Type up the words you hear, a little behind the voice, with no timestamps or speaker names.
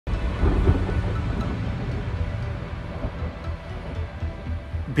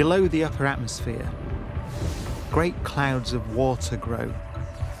Below the upper atmosphere, great clouds of water grow.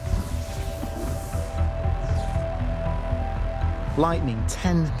 Lightning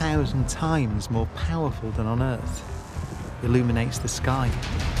 10,000 times more powerful than on Earth illuminates the sky.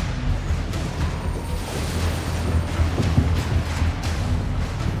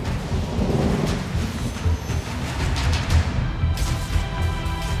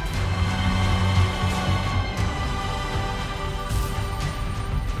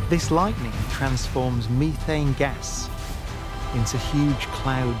 This lightning transforms methane gas into huge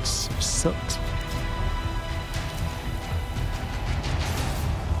clouds of soot.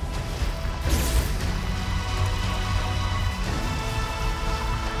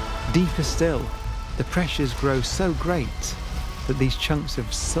 Deeper still, the pressures grow so great that these chunks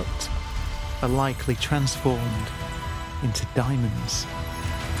of soot are likely transformed into diamonds.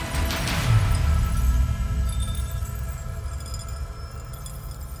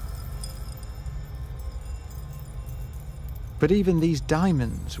 But even these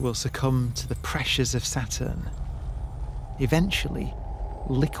diamonds will succumb to the pressures of Saturn, eventually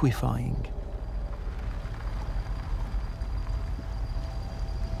liquefying.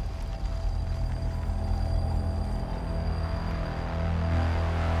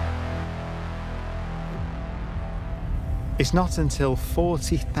 It's not until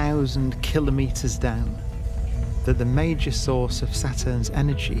 40,000 kilometers down that the major source of Saturn's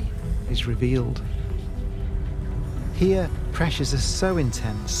energy is revealed. Here, pressures are so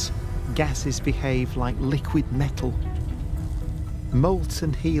intense, gases behave like liquid metal.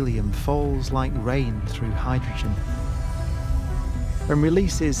 Molten helium falls like rain through hydrogen and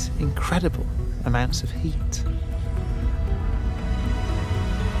releases incredible amounts of heat.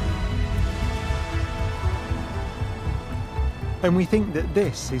 And we think that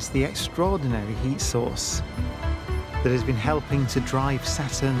this is the extraordinary heat source that has been helping to drive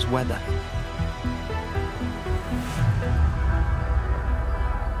Saturn's weather.